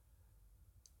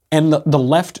 And the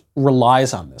left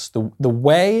relies on this. The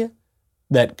way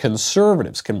that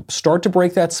conservatives can start to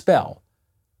break that spell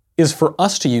is for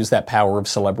us to use that power of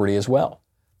celebrity as well,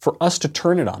 for us to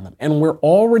turn it on them. And we're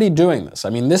already doing this.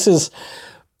 This is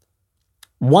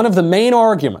one of the main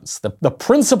arguments, the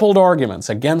principled arguments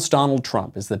against Donald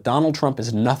Trump is that Donald Trump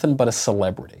is nothing but a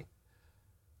celebrity.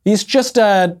 He's just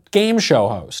a game show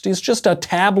host. He's just a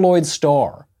tabloid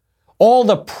star. All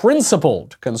the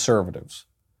principled conservatives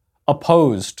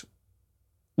opposed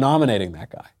nominating that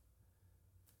guy.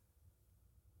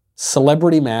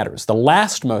 Celebrity matters. The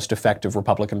last most effective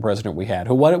Republican president we had,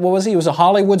 what was he? He was a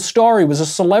Hollywood star. He was a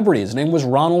celebrity. His name was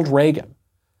Ronald Reagan.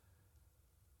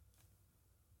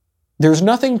 There's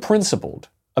nothing principled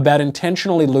about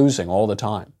intentionally losing all the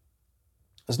time.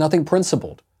 There's nothing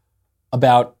principled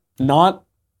about not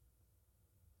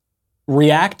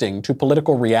reacting to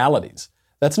political realities.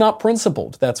 That's not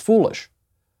principled. That's foolish.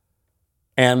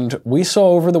 And we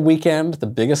saw over the weekend the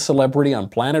biggest celebrity on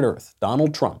planet Earth,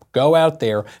 Donald Trump, go out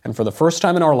there and for the first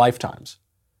time in our lifetimes,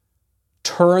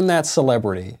 turn that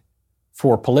celebrity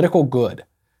for political good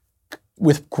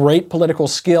with great political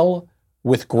skill,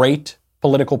 with great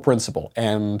political principle.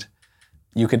 And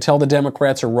you could tell the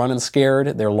Democrats are running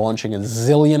scared. They're launching a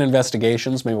zillion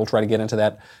investigations. Maybe we'll try to get into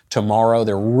that tomorrow.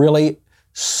 They're really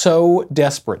so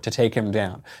desperate to take him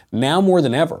down. Now more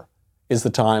than ever is the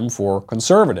time for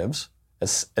conservatives,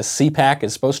 as CPAC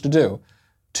is supposed to do,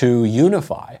 to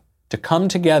unify, to come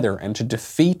together and to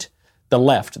defeat the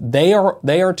left. They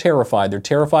are terrified. They're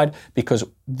terrified because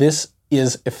this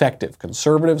is effective.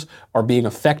 Conservatives are being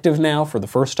effective now for the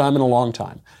first time in a long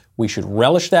time. We should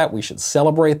relish that. We should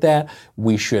celebrate that.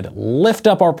 We should lift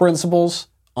up our principles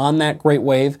on that great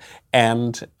wave.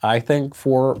 And I think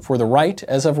for the right,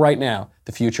 as of right now,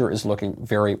 the future is looking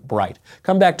very bright.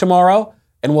 Come back tomorrow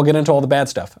and we'll get into all the bad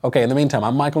stuff. Okay, in the meantime,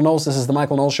 I'm Michael Knowles. This is The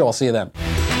Michael Knowles Show. I'll see you then.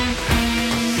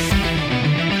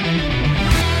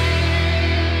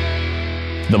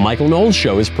 The Michael Knowles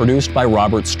Show is produced by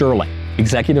Robert Sterling.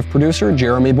 Executive producer,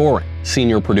 Jeremy Boring.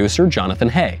 Senior producer, Jonathan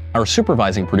Hay. Our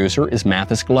supervising producer is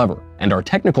Mathis Glover. And our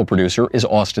technical producer is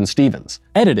Austin Stevens.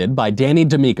 Edited by Danny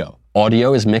D'Amico.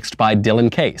 Audio is mixed by Dylan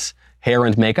Case. Hair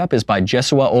and makeup is by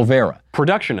Jesua Olvera.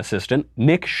 Production assistant,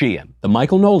 Nick Sheehan. The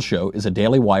Michael Knowles Show is a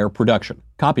Daily Wire production.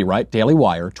 Copyright Daily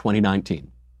Wire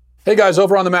 2019. Hey guys,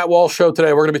 over on the Matt Walsh Show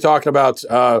today, we're going to be talking about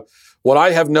what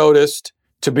I have noticed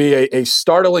to be a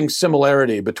startling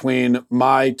similarity between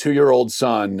my 2-year-old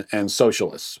son and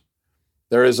socialists.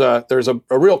 There's a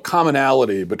real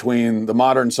commonality between the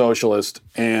modern socialist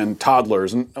and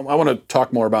toddlers, and I want to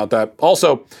talk more about that.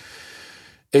 Also,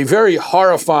 a very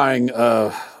horrifying,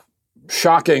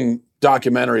 shocking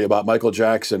documentary about Michael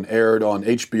Jackson aired on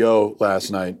HBO last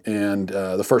night, and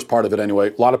the first part of it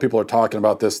anyway. A lot of people are talking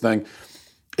about this thing.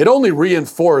 It only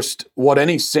reinforced what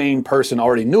any sane person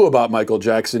already knew about Michael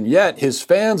Jackson, yet his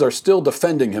fans are still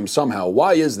defending him somehow.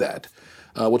 Why is that?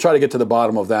 We'll try to get to the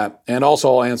bottom of that. And also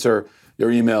I'll answer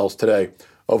your emails today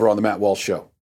over on the Matt Walsh Show.